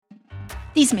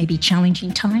These may be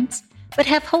challenging times, but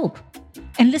have hope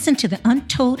and listen to the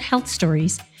untold health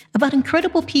stories about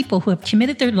incredible people who have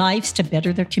committed their lives to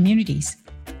better their communities.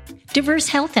 Diverse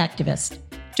health activists,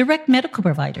 direct medical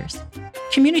providers,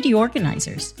 community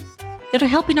organizers that are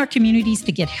helping our communities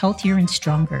to get healthier and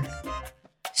stronger.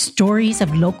 Stories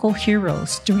of local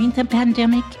heroes during the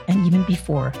pandemic and even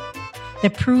before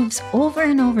that proves over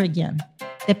and over again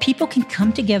that people can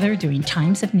come together during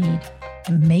times of need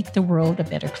and make the world a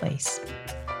better place.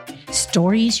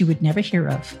 Stories you would never hear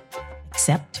of,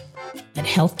 except at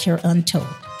Healthcare Untold,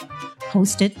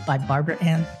 hosted by Barbara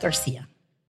Ann Garcia.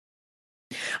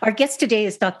 Our guest today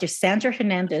is Dr. Sandra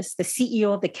Hernandez, the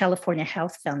CEO of the California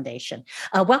Health Foundation.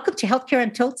 Welcome to Healthcare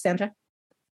Untold, Sandra.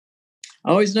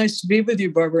 Always nice to be with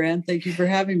you, Barbara Ann. Thank you for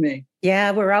having me.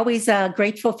 Yeah, we're always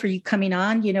grateful for you coming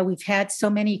on. You know, we've had so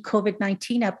many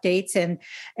COVID-19 updates, and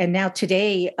now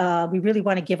today we really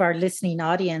want to give our listening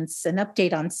audience an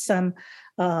update on some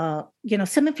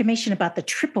information about the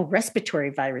triple respiratory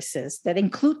viruses that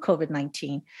include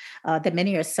COVID-19 that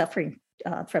many are suffering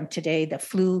from today, the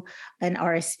flu and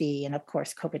RSV, and of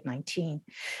course, COVID-19.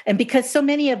 And because so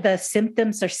many of the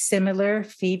symptoms are similar,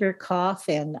 fever, cough,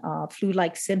 and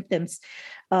flu-like symptoms,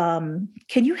 can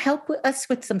you help us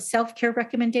with some self-care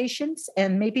recommendations?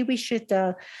 And maybe we should,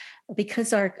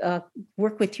 because our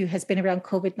work with you has been around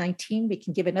COVID-19, we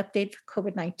can give an update for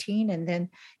COVID-19 and then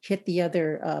hit the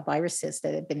other viruses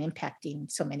that have been impacting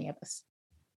so many of us.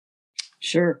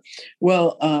 Sure.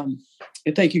 Well,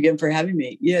 thank you again for having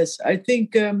me. Yes, I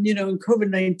think, in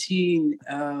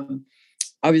COVID-19,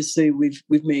 obviously we've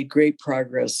made great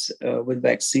progress with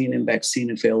vaccine and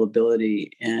vaccine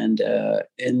availability. And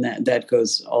that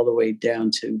goes all the way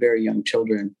down to very young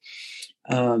children.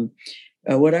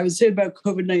 What I would say about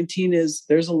COVID-19 is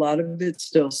there's a lot of it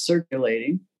still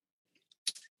circulating.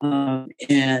 And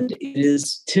it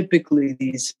is typically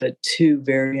these two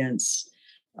variants,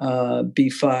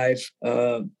 B5,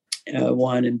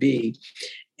 1 and B.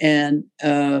 And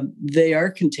they are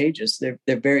contagious. They're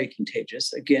very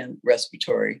contagious. Again,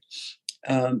 respiratory.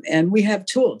 And we have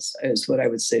tools, is what I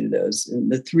would say to those.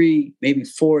 And the three, maybe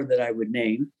four that I would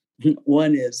name.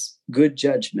 One is good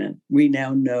judgment. We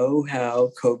now know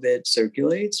how COVID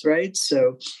circulates, right?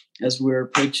 So as we're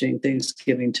approaching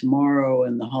Thanksgiving tomorrow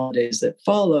and the holidays that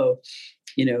follow,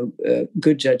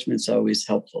 good judgment's always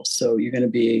helpful. So you're going to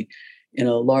be in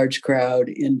a large crowd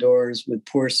indoors with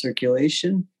poor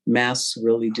circulation. Masks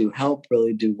really do help,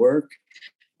 really do work.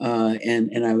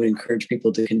 And I would encourage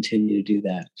people to continue to do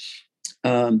that.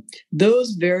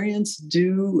 Those variants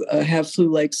do have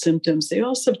flu-like symptoms. They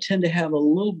also tend to have a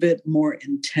little bit more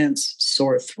intense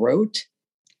sore throat,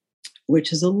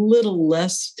 which is a little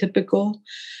less typical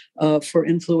for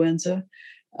influenza.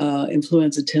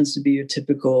 Influenza tends to be your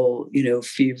typical,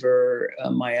 fever,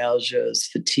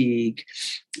 myalgias, fatigue,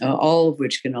 all of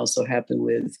which can also happen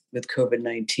with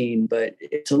COVID-19. But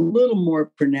it's a little more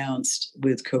pronounced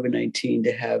with COVID-19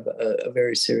 to have a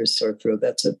very serious sore throat.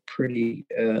 That's a pretty,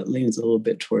 leans a little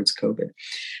bit towards COVID.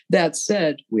 That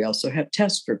said, we also have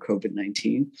tests for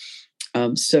COVID-19.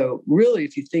 So really,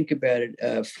 if you think about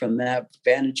it from that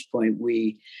vantage point,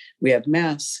 we have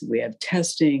masks, we have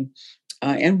testing,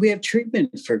 and we have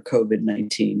treatment for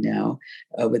COVID-19 now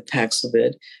with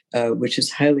Paxlovid, which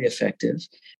is highly effective.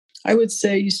 I would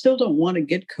say you still don't want to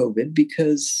get COVID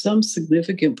because some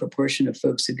significant proportion of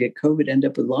folks who get COVID end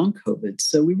up with long COVID.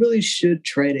 So we really should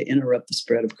try to interrupt the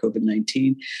spread of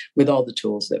COVID-19 with all the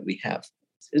tools that we have.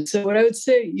 And so what I would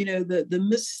say, the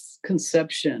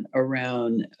misconception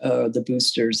around the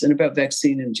boosters and about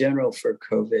vaccine in general for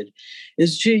COVID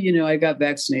is, I got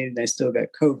vaccinated and I still got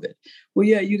COVID. Well,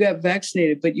 yeah, you got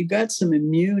vaccinated, but you got some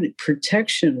immune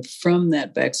protection from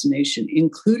that vaccination,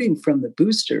 including from the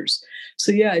boosters.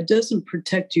 So yeah, it doesn't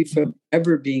protect you from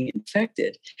ever being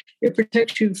infected. It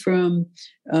protects you from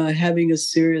having a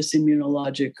serious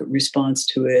immunologic response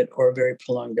to it or a very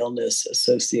prolonged illness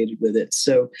associated with it.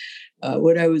 So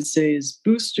what I would say is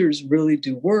boosters really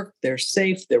do work. They're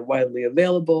safe. They're widely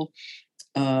available.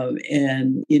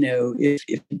 And,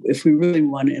 if we really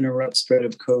want to interrupt spread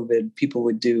of COVID, people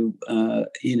would do,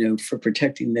 for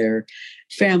protecting their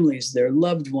families, their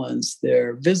loved ones,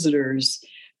 their visitors,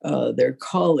 their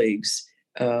colleagues,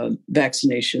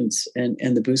 vaccinations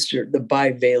and the booster, the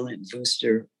bivalent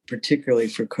booster, particularly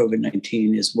for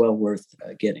COVID-19, is well worth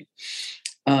getting.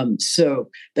 So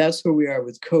that's where we are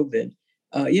with COVID.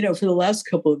 For the last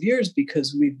couple of years,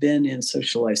 because we've been in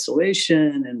social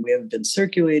isolation and we haven't been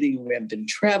circulating and we haven't been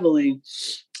traveling,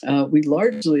 we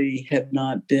largely have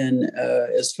not been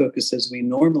as focused as we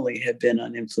normally have been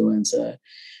on influenza.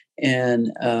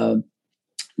 And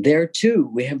There too,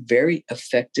 we have very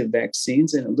effective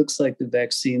vaccines, and it looks like the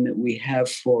vaccine that we have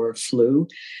for flu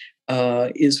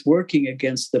is working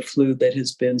against the flu that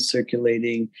has been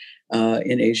circulating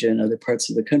in Asia and other parts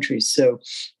of the country. So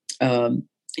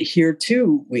here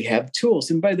too, we have tools.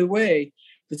 And by the way,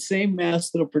 the same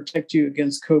mask that'll protect you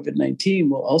against COVID-19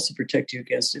 will also protect you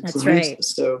against influenza. That's right.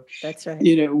 So That's right.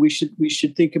 we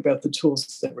should think about the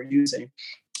tools that we're using.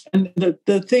 And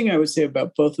the thing I would say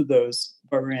about both of those,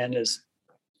 Barbara Ann, is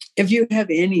if you have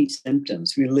any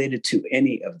symptoms related to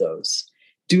any of those,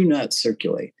 do not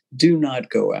circulate. Do not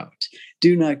go out.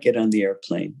 Do not get on the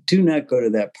airplane. Do not go to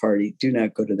that party. Do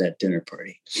not go to that dinner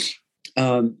party.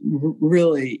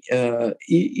 Really,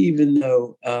 even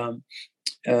though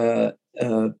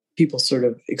people sort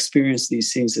of experience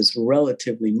these things as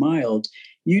relatively mild,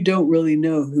 you don't really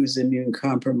know who's immune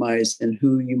compromised and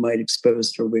who you might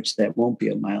expose for which that won't be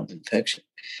a mild infection.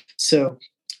 So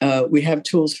we have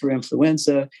tools for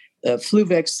influenza. Flu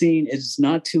vaccine, it is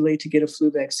not too late to get a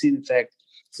flu vaccine. In fact,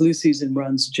 flu season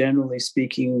runs, generally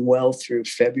speaking, well through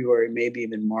February, maybe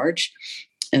even March.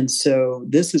 And so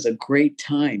this is a great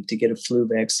time to get a flu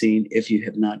vaccine if you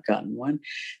have not gotten one.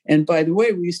 And by the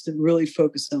way, we used to really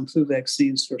focus on flu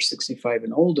vaccines for 65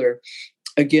 and older.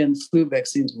 Again, flu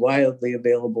vaccines widely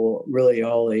available, really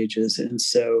all ages. And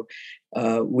so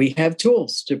we have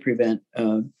tools to prevent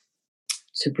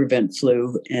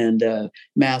flu, and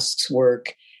masks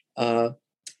work.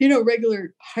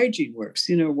 Regular hygiene works,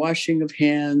 washing of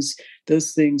hands,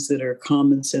 those things that are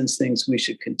common sense things we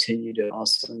should continue to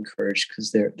also encourage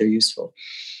because they're useful.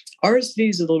 RSV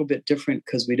is a little bit different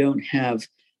because we don't have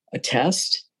a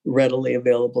test readily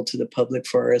available to the public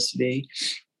for RSV.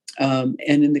 And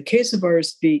in the case of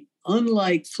RSV,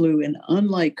 unlike flu and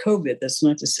unlike COVID, that's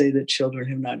not to say that children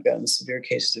have not gotten severe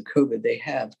cases of COVID, they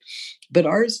have. But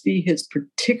RSV hits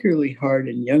particularly hard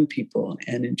in young people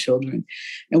and in children.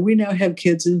 And we now have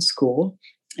kids in school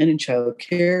and in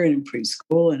childcare and in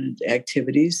preschool and in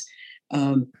activities.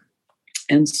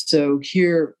 And so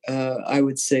here, I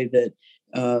would say that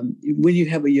when you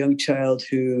have a young child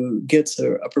who gets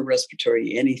an upper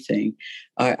respiratory anything,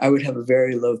 I would have a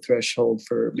very low threshold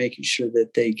for making sure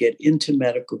that they get into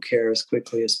medical care as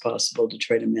quickly as possible to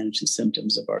try to manage the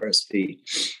symptoms of RSV.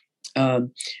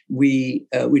 We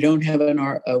don't have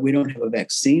a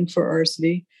vaccine for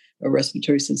RSV, a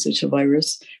respiratory syncytial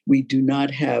virus. We do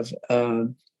not have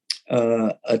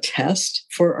a test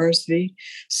for RSV.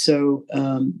 So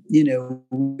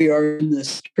we are in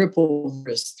this triple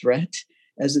risk threat,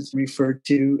 as it's referred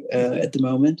to at the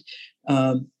moment.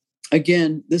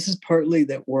 Again, this is partly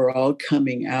that we're all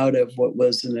coming out of what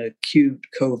was an acute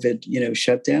COVID,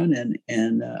 shutdown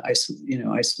and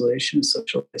isolation,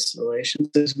 social isolation.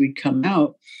 So as we come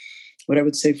out, what I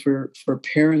would say for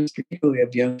parents, particularly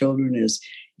of young children, is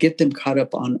get them caught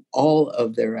up on all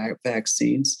of their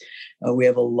vaccines. We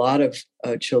have a lot of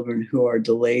children who are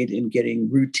delayed in getting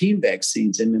routine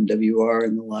vaccines, MMWR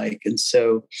and the like. And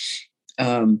so,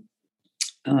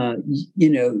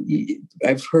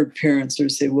 I've heard parents sort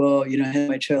of say, well, I had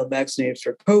my child vaccinated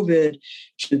for COVID.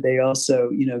 Should they also,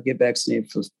 get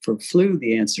vaccinated for flu?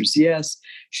 The answer is yes.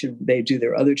 Should they do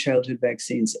their other childhood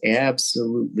vaccines?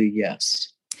 Absolutely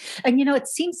yes. And, it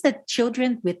seems that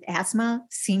children with asthma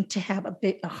seem to have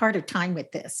a harder time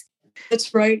with this.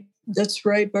 That's right. That's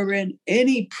right, Barbara.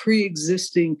 Any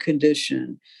pre-existing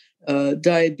condition,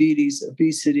 diabetes,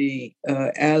 obesity,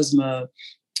 asthma,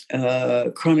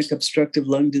 chronic obstructive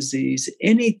lung disease,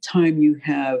 anytime you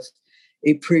have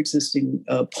a pre-existing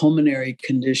pulmonary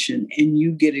condition and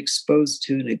you get exposed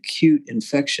to an acute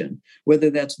infection, whether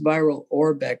that's viral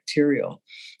or bacterial,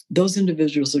 those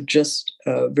individuals are just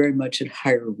very much at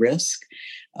higher risk,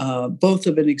 both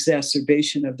of an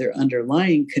exacerbation of their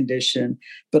underlying condition,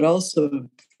 but also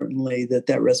importantly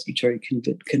that respiratory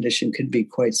condition can be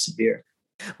quite severe.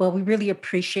 Well, we really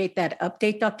appreciate that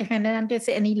update, Dr. Hernandez.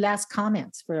 Any last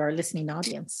comments for our listening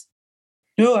audience?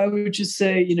 No, I would just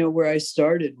say, where I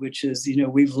started, which is,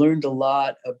 we've learned a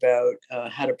lot about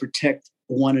how to protect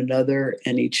one another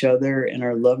and each other and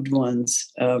our loved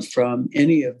ones from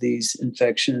any of these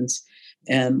infections.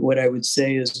 And what I would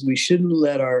say is we shouldn't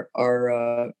let our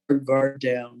guard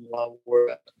down while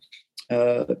we're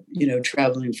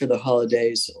traveling for the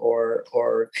holidays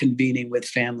or convening with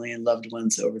family and loved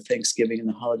ones over Thanksgiving and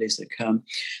the holidays that come.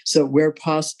 So where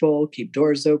possible, keep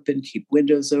doors open, keep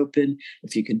windows open.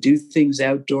 If you can do things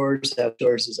outdoors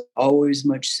is always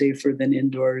much safer than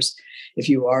indoors. If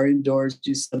you are indoors,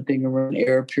 do something around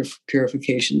air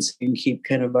purification so you can keep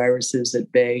kind of viruses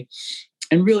at bay.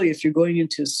 And really, if you're going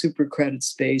into a super crowded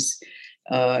space,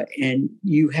 and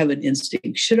you have an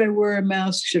instinct. Should I wear a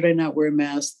mask? Should I not wear a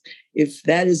mask? If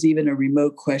that is even a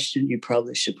remote question, you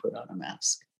probably should put on a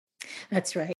mask.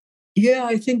 That's right. Yeah,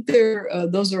 I think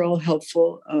those are all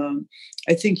helpful.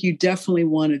 I think you definitely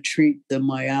want to treat the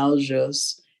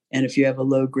myalgias. And if you have a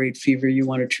low-grade fever, you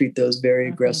want to treat those very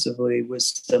aggressively with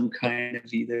some kind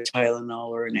of either Tylenol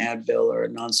or an Advil or a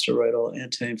nonsteroidal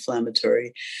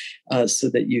anti-inflammatory, so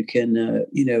that you can,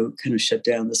 kind of shut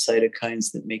down the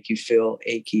cytokines that make you feel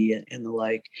achy and the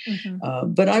like.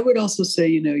 But I would also say,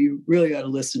 you really ought to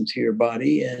listen to your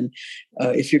body. And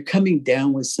if you're coming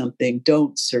down with something,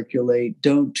 don't circulate,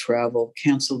 don't travel,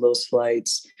 cancel those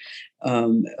flights.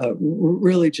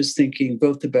 Really just thinking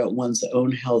both about one's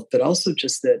own health, but also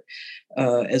just that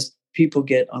as people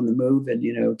get on the move and,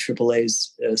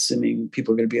 AAA's assuming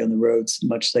people are going to be on the roads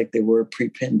much like they were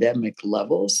pre-pandemic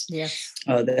levels. Yes.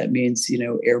 That means,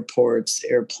 airports,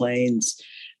 airplanes,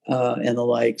 and the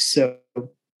like. So,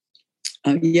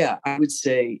 I would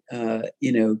say,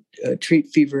 treat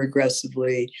fever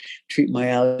aggressively, treat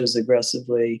myalgias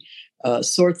aggressively,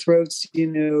 sore throats,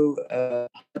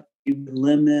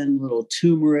 lemon, little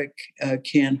turmeric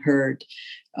can hurt.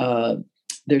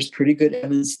 There's pretty good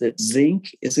evidence that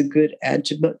zinc is a good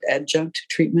adjunct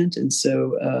treatment. And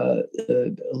so a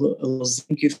little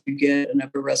zinc if you get an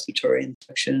upper respiratory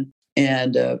infection.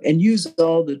 And use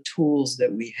all the tools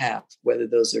that we have, whether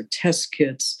those are test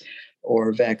kits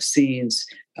or vaccines.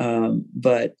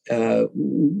 But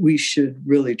we should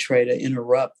really try to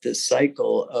interrupt this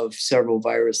cycle of several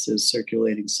viruses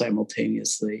circulating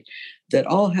simultaneously that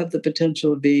all have the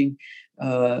potential of being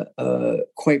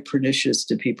quite pernicious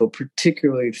to people,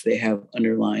 particularly if they have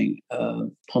underlying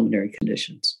pulmonary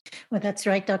conditions. Well, that's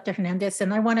right, Dr. Hernandez.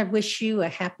 And I want to wish you a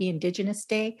happy Indigenous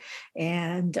Day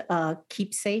and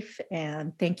keep safe.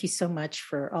 And thank you so much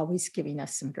for always giving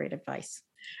us some great advice.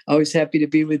 Always happy to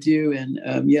be with you. And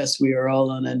yes, we are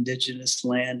all on Indigenous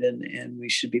land, and we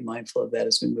should be mindful of that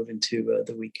as we move into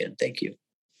the weekend. Thank you.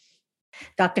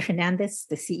 Dr. Hernandez,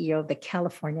 the CEO of the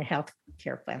California Health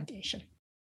Care Foundation.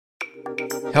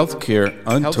 Healthcare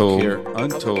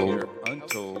Untold.